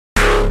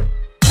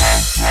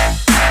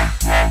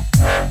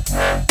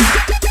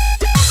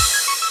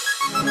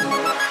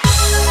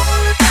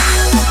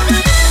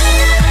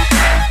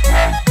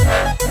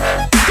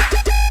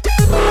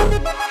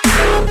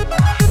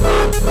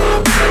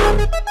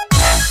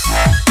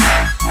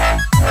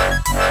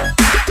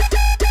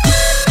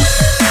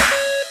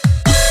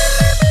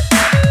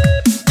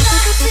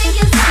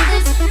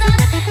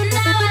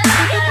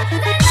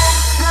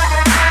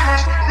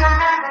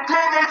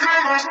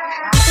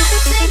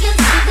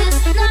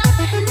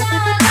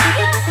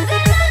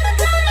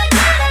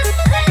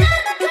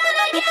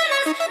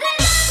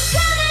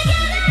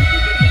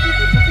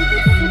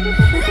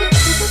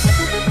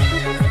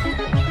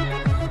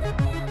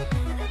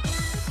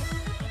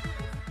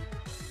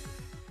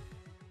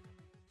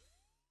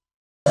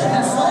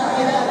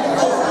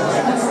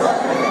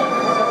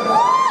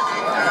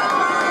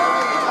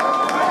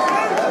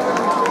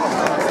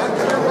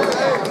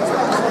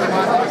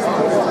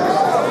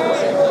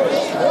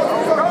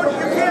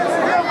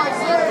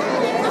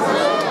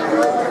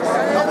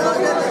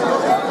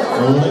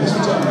Ladies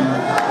and gentlemen,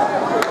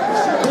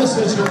 this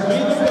is your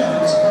main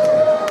event.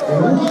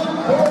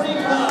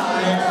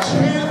 145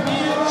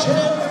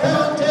 championship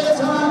belt is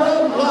on the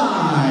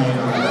line.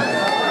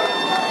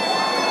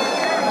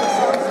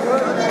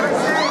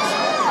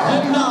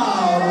 And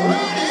now,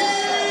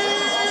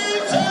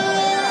 ladies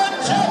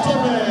and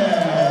gentlemen,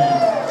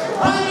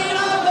 fighting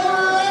on the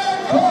red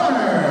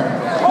corner,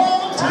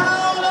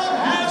 hometown of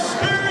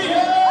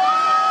Hesperia,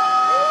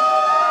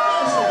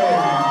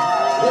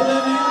 with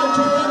an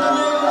amateur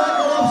MMA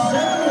record of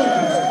 7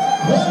 wins,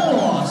 1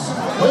 loss,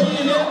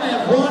 weighing in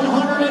at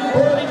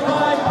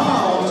 145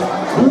 pounds.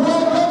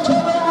 Welcome to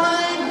the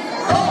ring,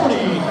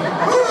 Cody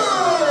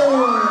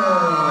Brewer.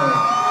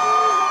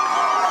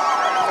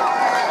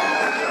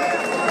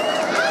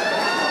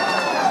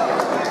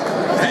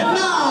 And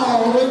now,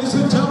 ladies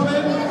and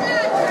gentlemen,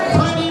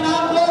 fighting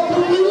out of the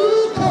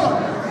blue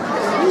corner,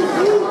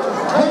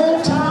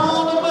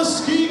 hometown of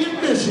Muskegon,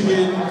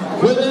 Michigan,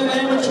 with an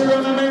amateur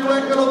MMA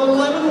record of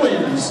 11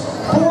 wins,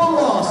 4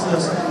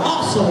 losses,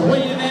 also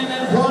weighing in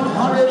at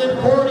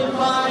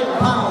 145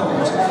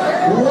 pounds.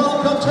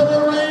 Welcome to the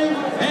ring,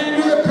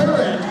 and your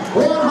current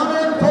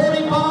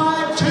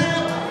 145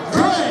 champ,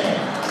 Greg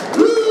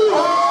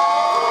Lujan.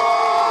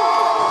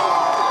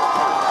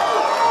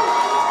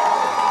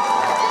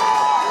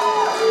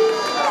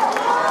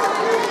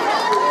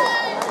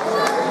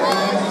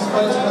 These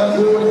fights are not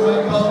good with my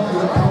belt,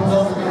 with a pound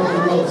belt, we go to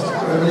the roast.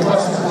 Any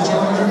questions for the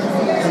challenger?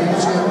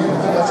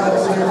 That's all.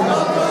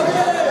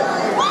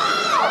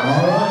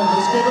 All right,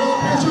 let's give it up.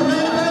 Here's your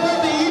man.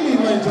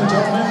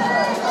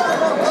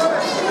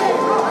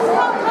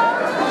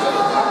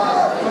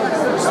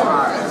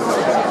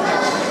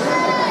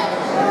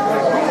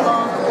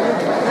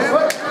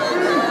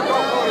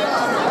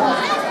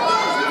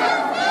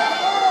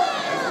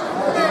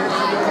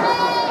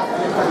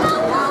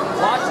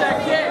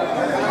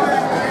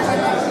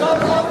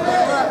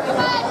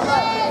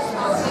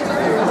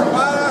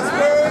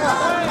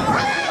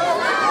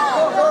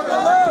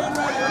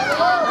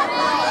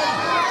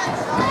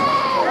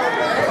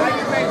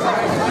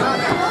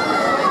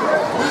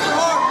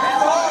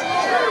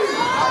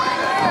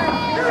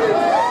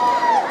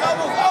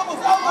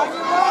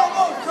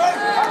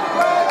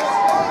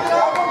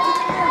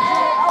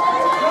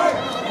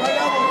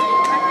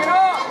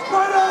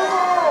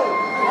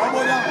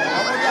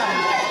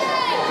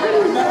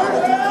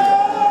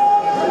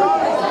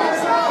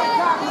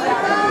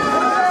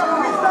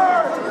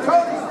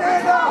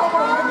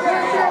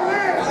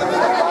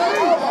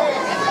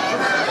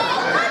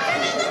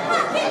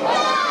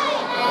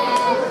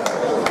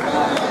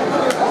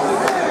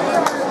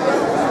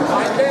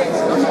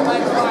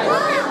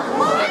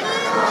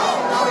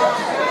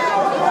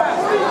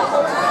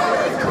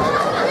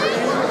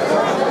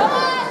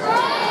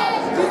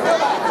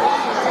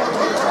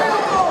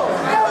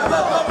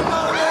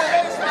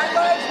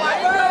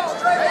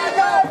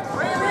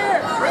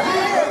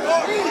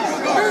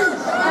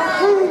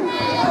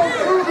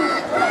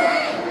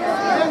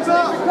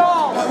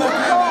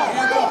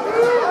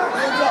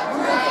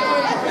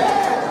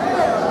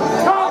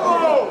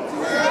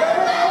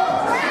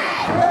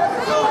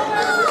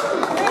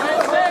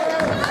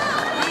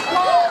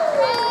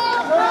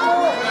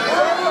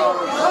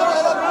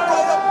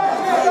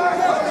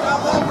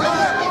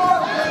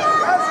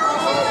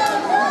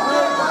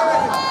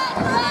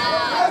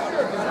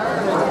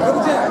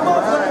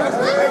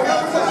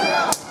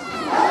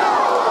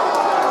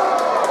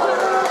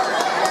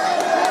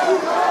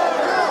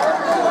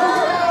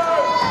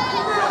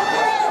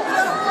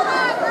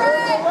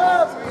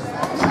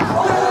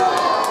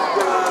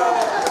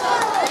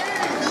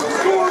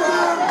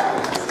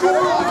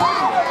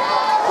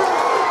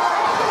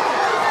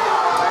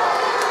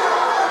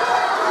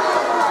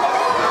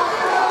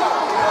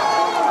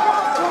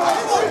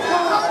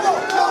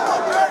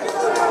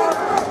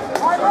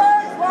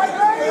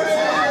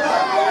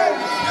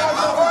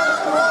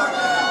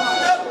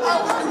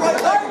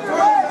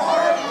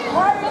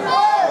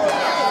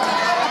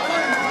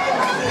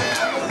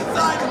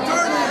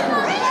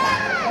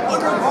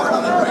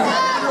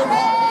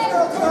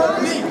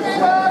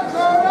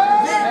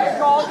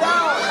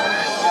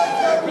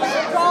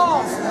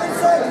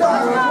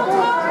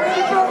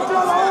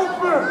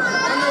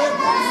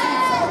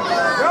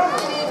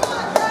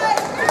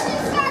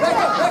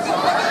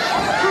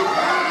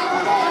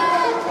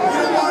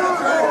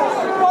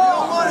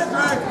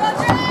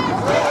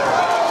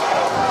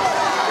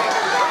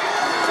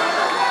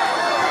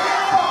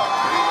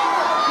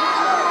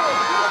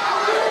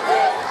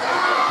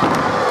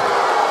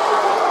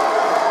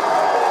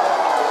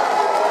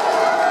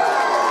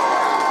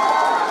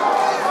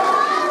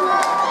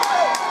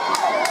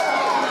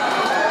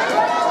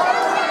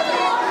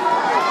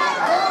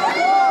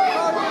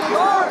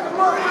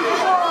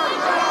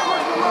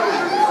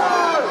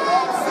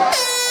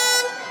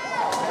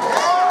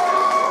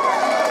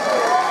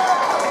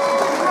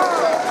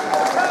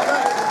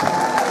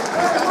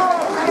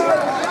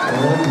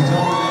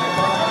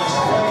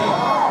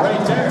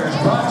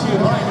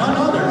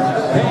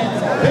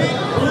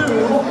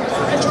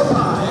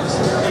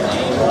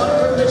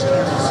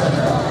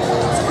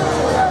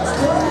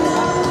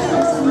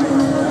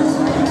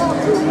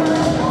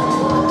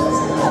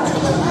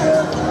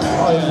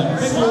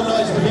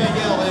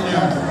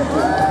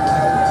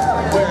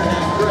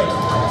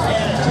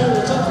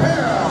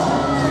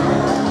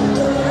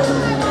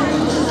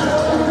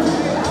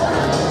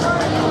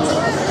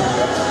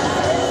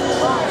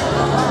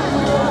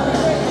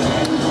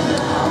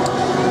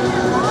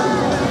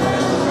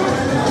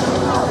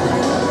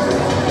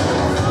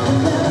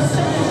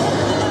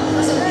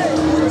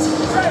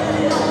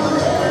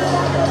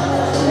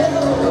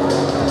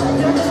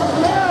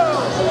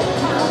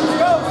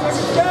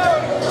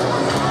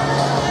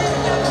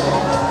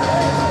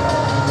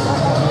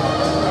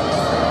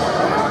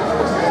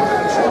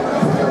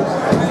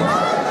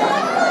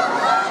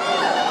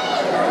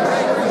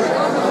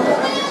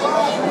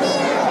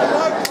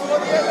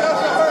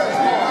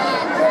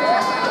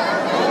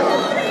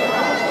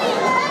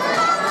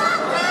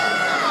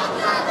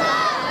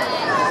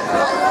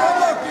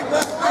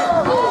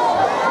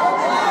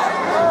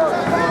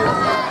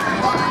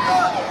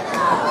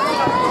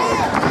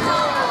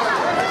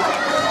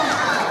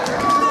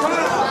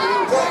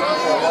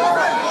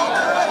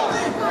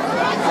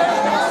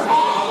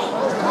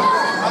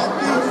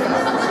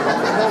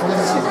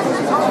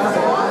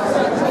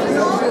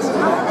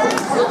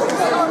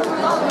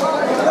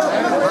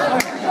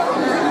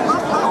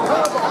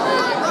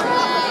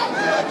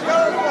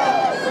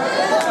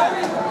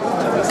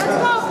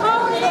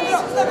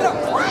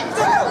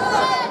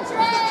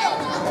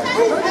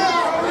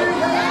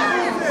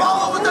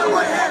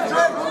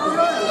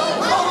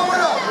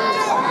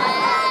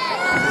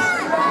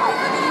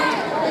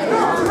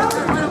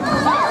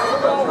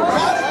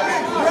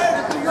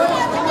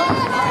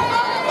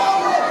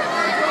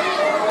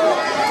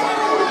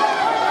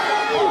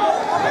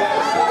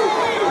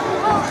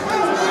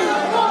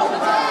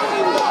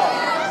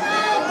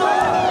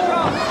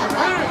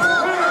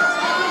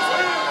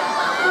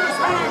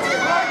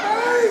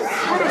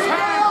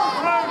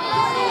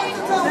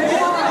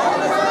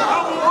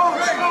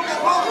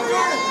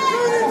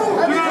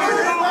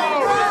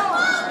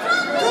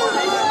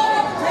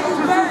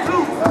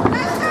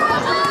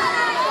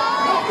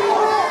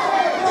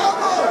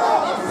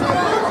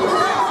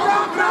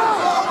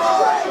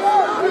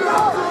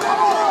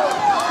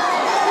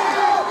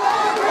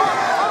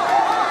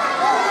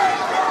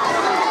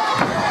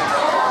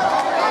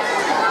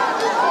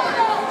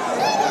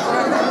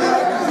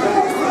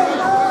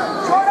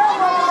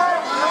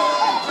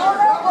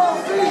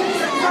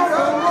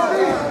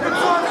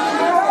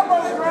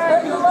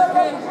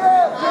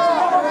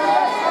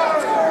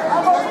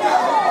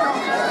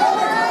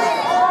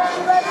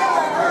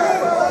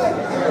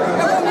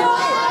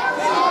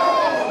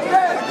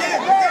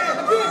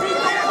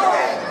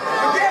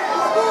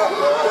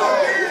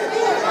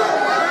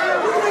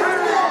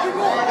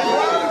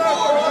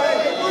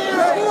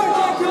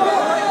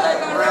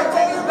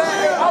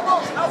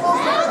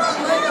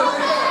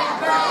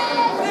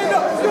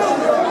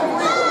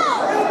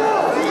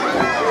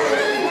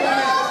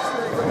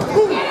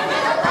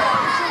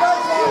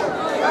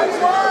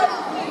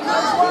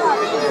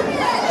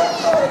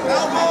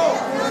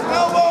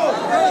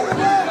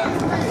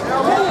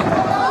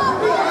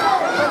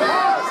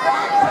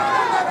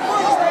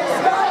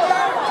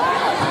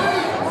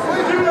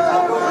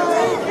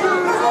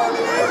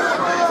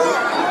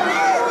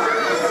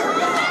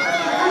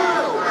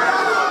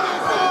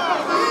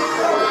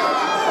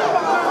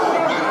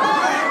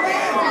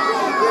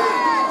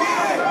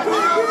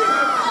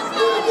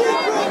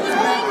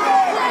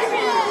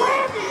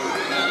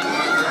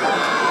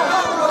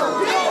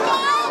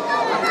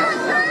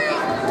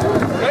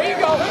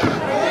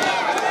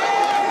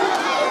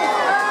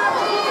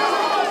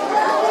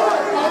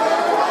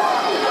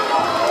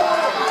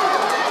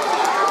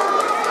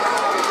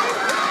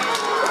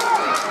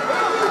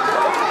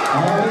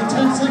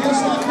 as they get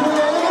stuck in the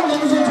air,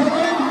 ladies and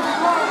gentlemen.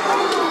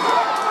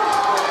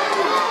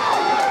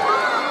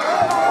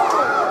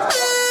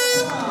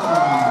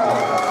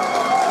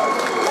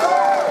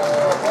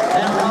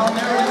 And down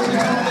there, ladies and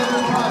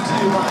gentlemen, brought to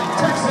you by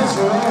Texas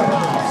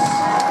Roadhouse.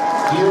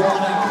 You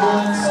want a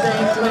good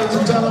steak, ladies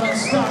and gentlemen,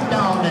 stop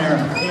down there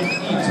and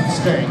eat some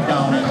steak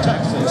down in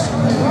Texas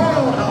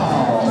Roadhouse.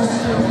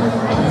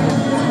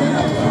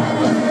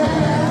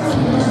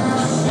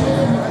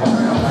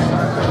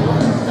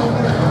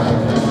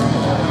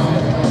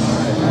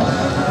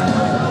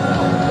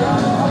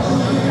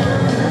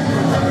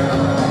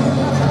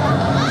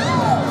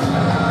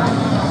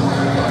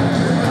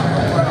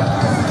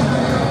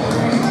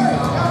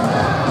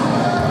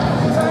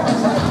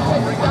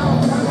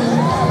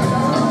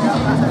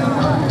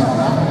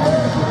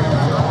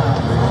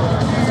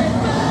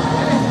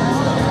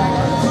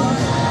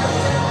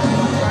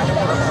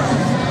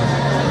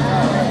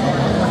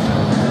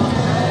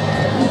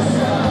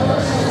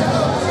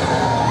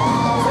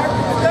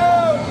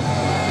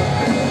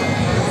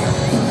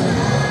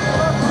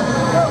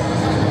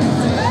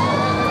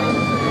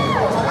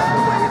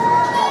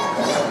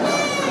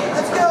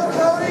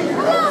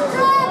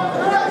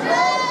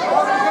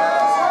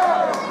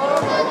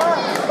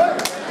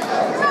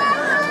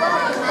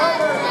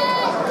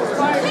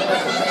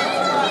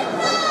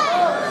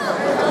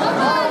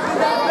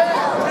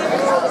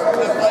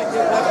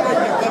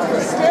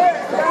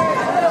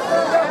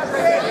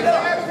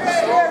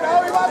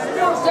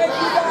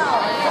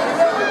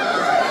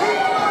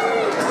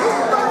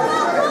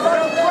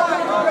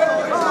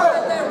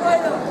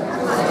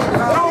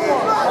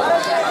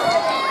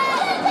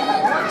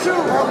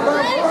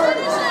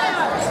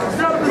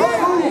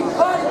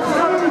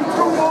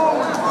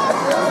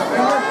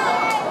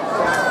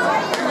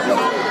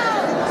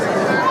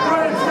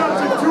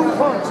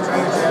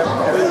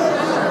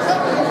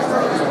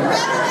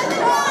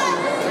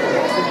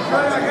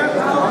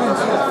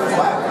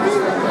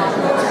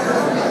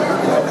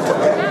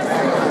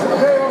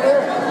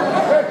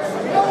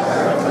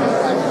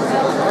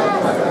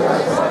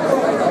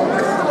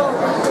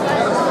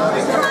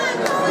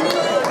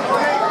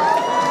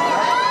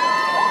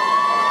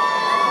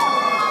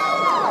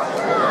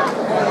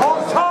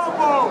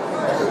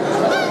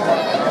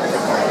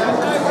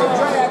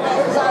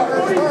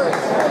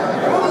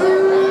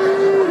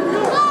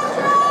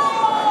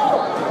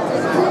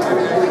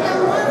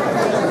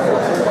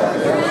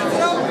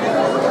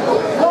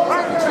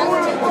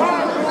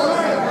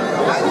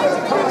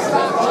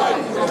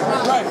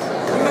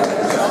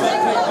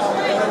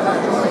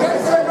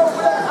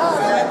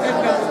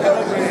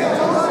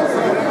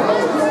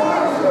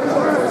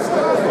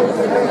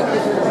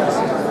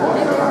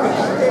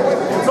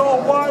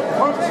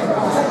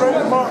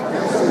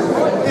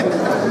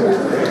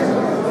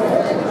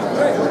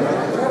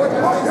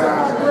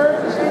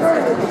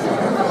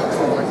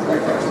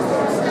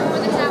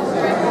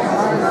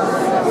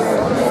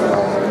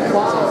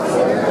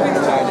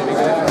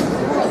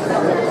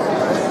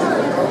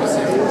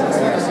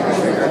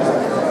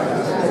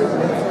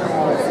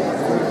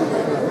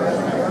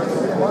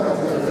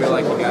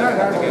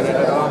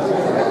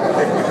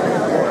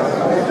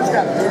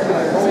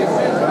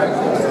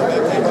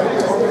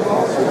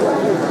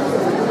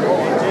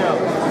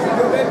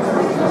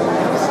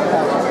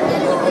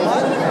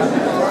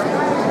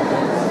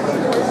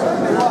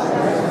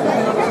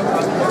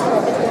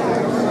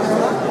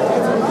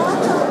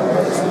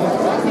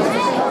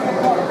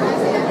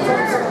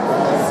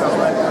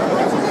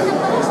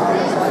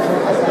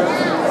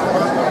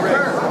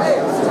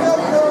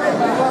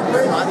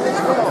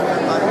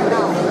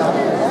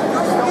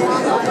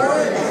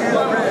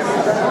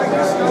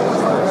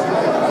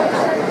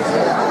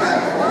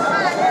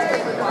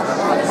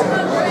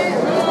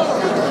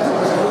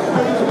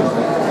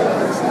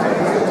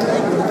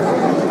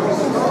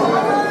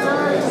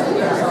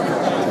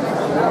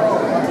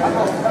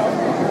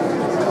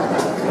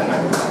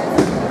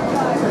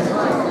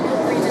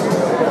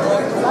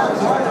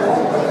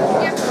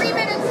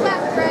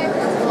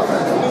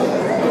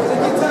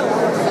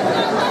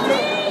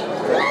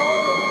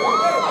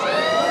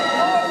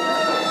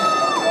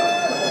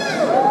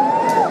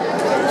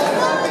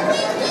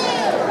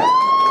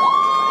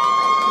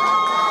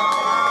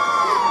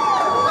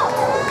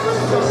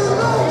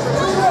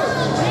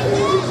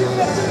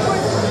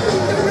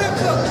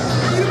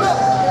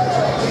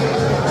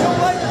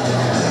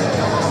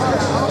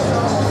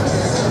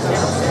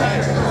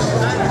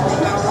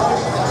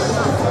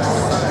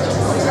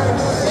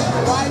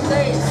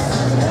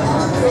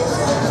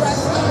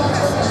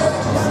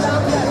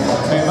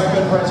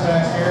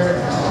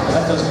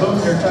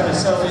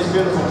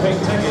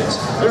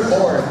 They're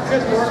bored.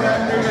 You guys bored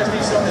back there? You guys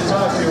need somebody to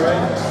talk to,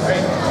 right?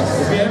 Right?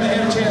 If you haven't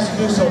had a chance to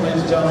do so, ladies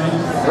and gentlemen,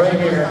 right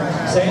here,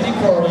 Sandy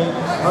Corley,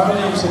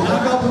 Harley Davidson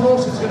Knockout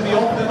Promotions is going to be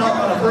opening up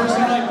on a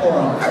Thursday night for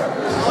them.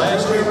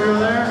 Last year we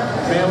were there,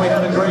 man, we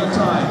had a great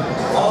time.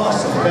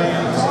 Awesome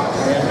bands.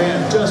 And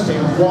man, just a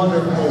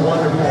wonderful,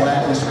 wonderful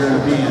atmosphere to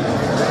be in.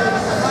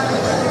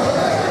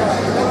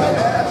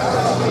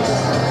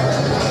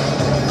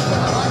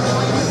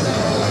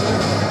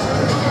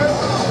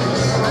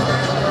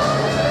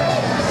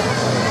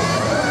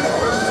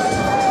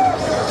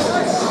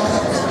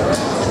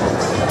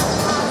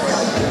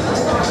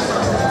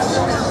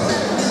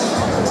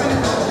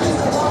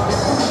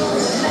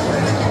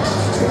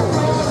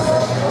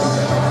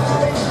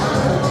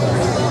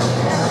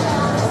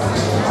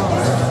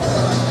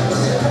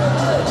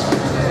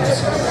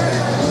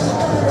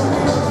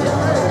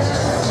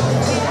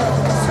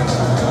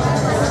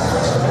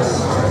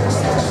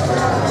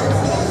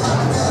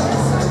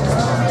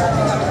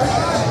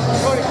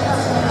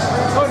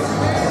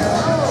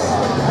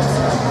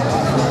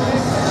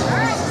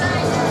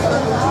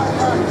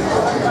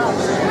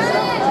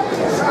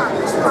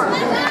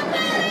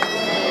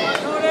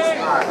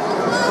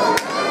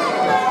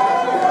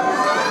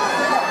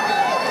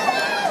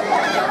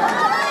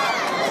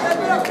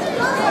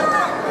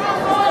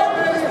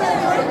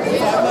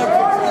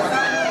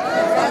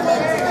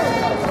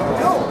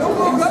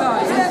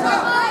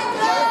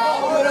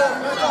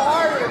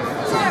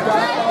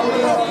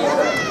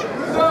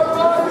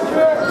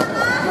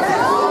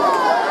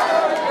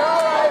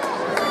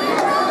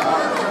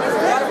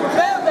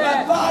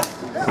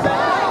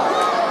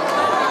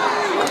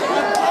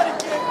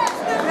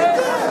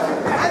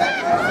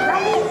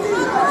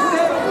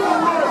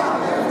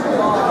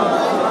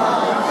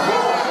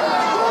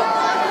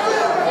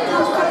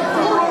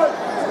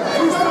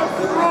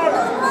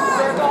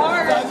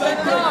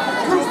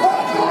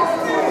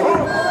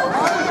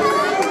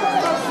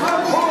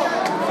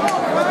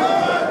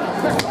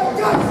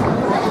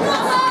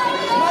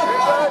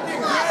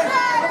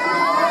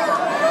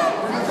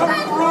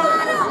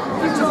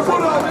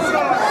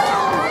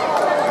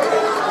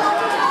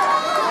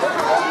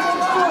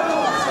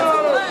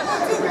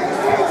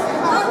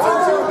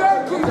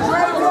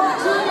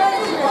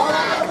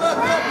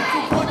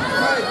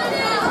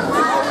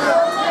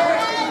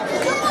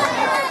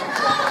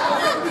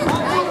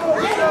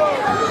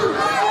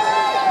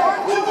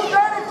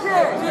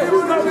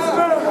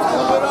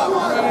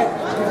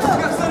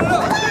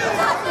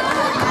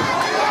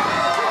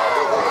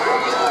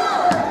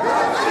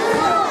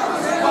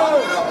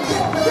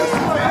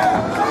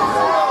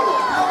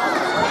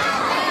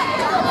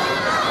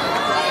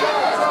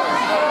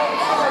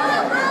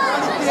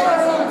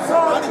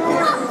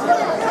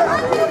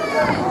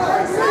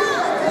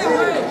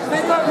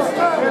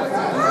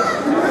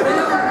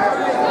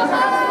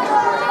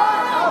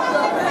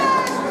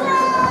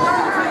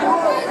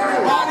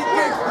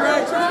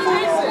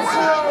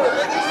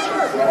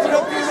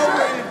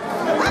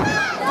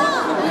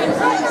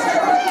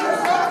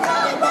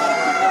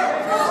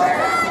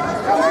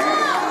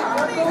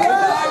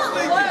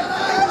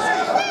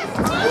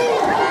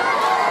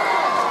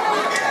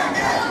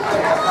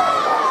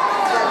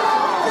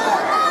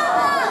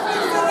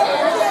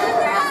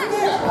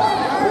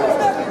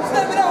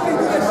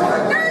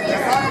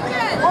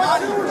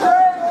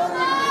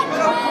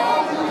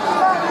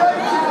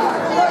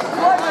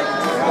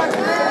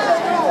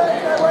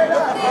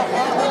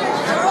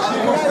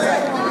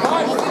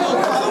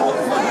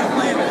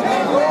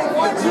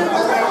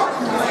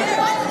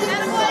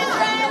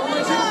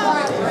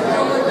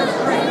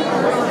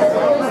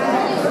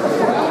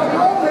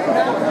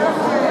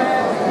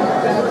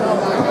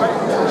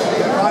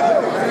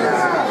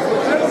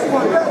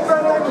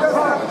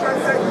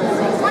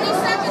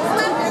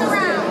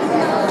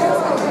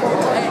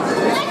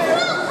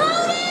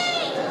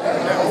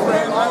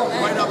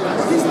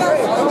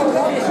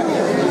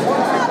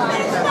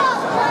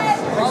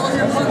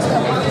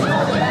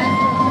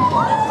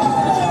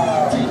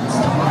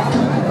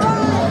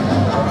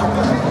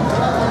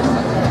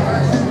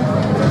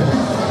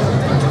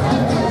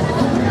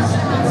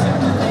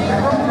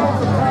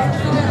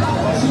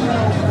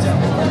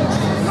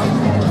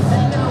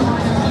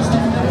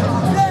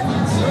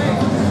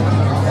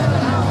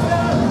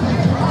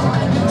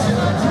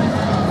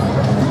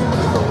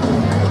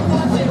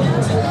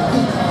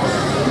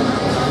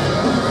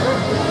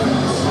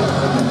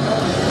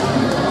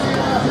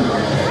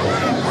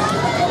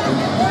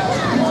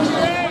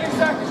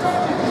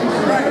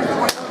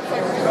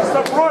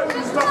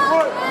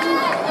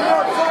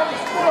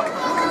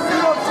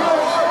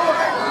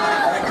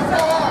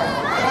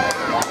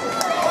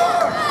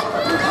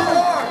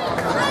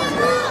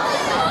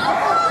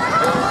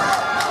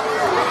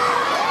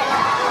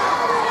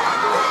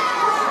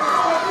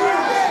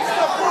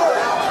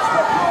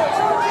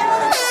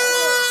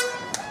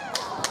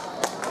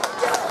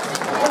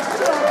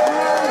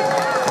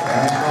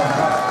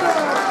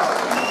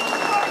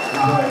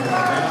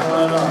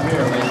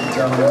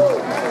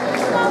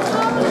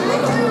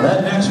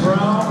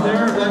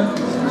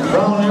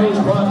 Series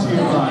brought to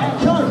you by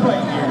Killer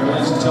Fight Gear,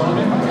 ladies and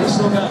gentlemen. We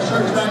still got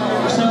shirts back there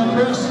for sale,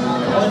 Chris.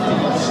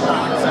 Plenty of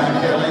stock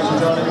back there, ladies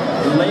and gentlemen.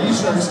 The ladies'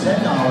 shirts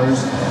 $10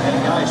 and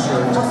guys'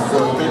 shirts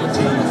for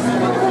 $15.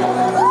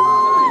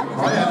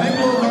 Oh yeah, make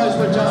a little noise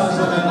for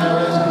Johnson in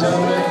there, ladies and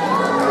gentlemen.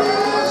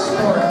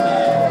 Sport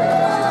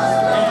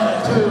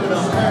Attitude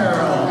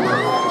Apparel.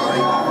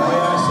 Wait,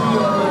 I see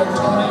you over there,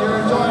 Tony.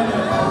 You're enjoying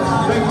it.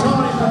 Big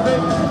Tony from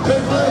Big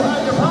Blue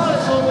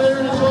Hydroponics over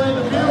there enjoying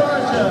the view,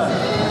 aren't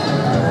you?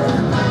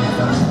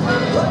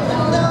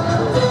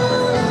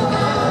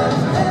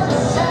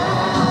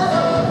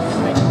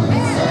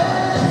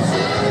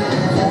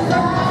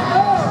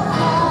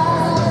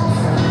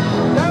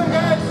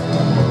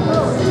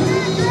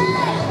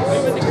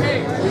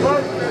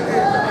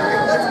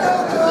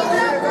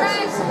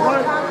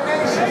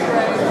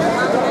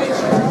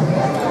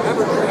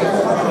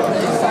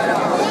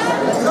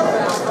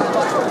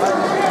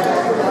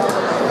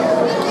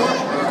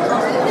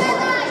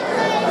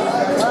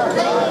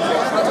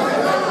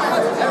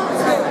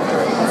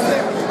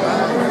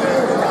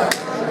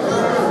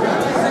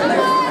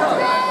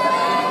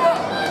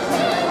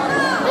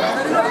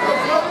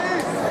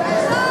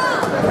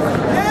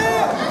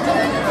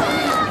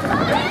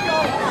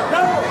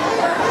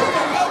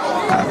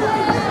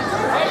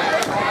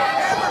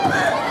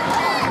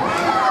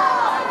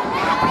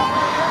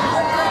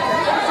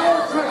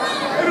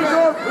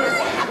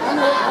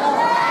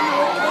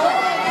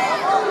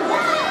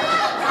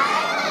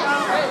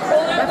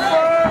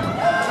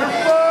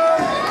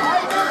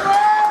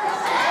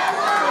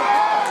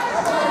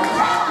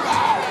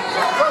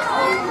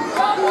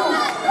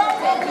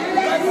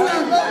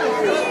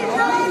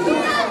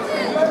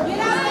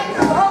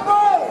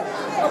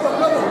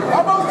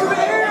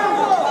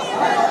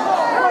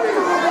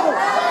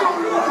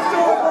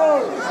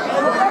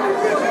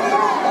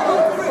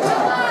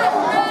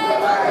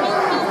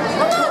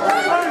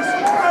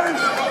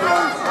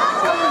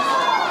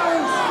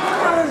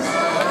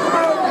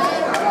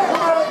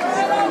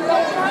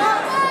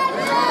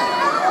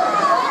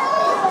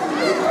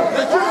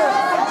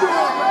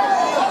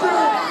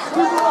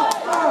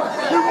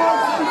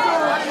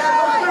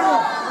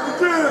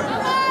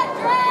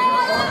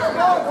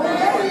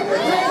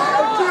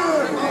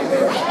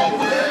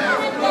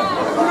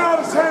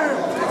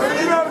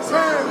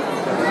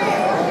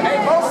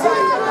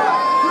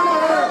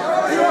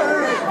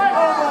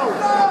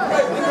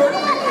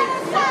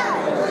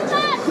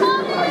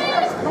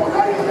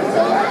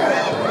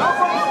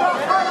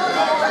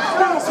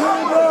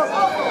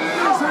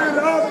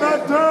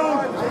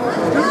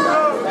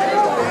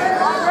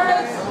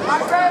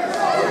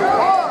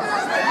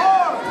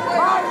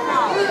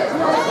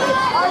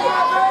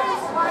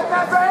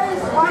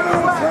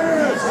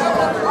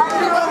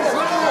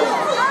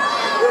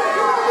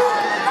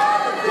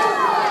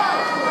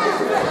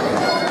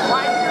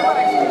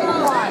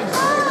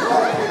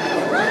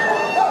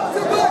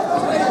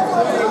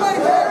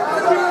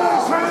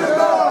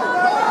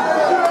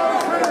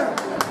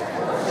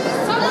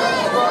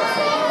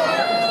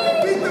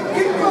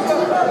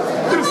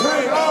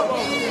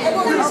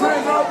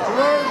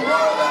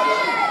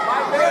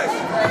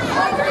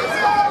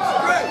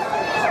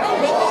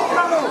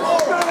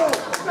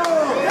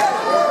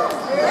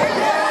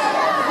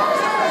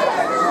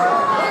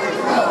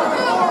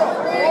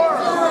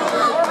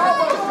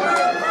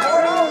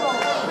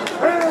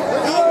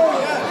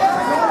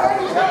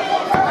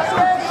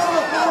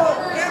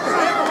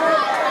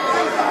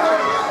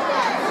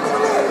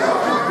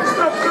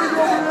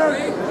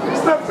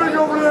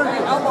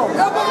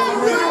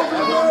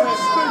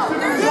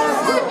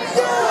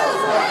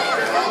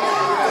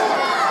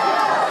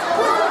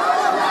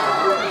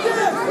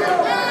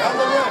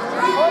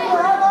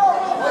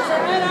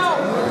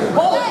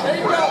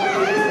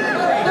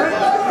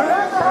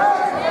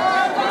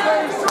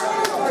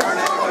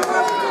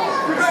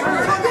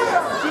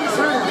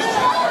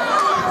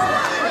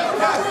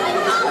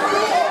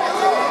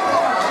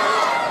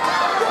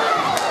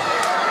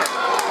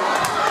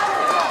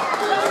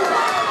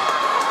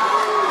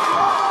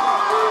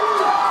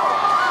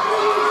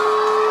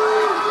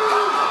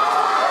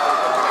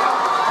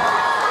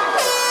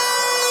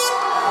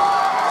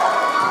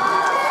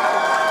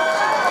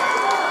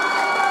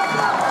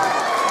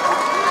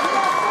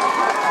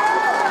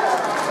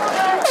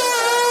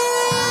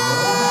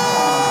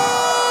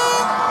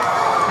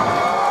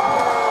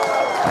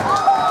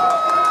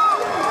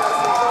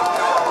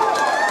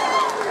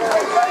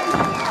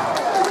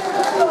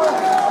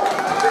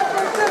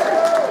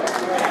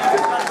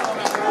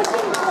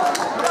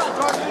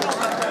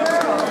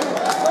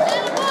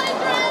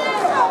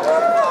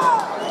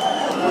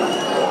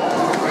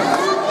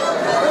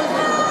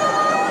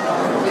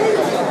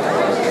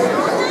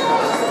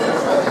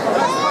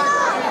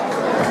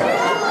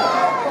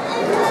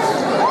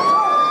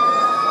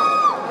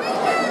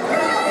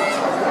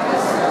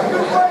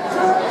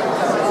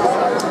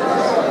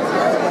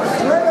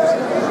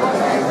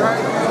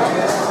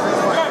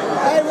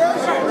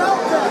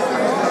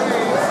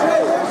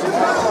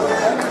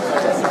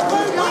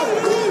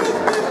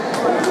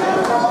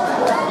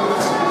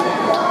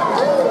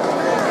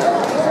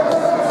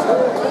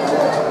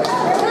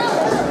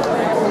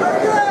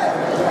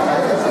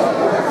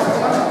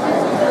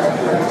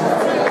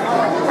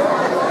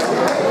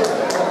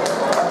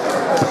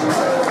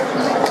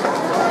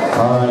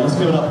 All right, let's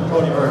give it up for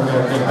Cody Burke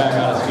there. Get back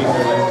on his feet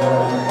there, ladies and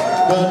gentlemen.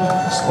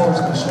 Good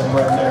sportsmanship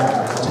right there.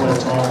 That's what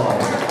it's all about.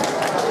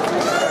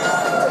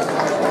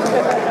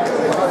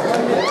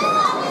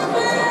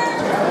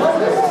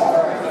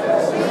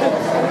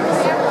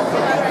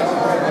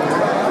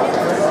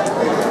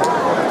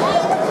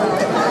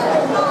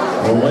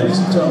 Well, ladies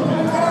and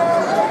gentlemen,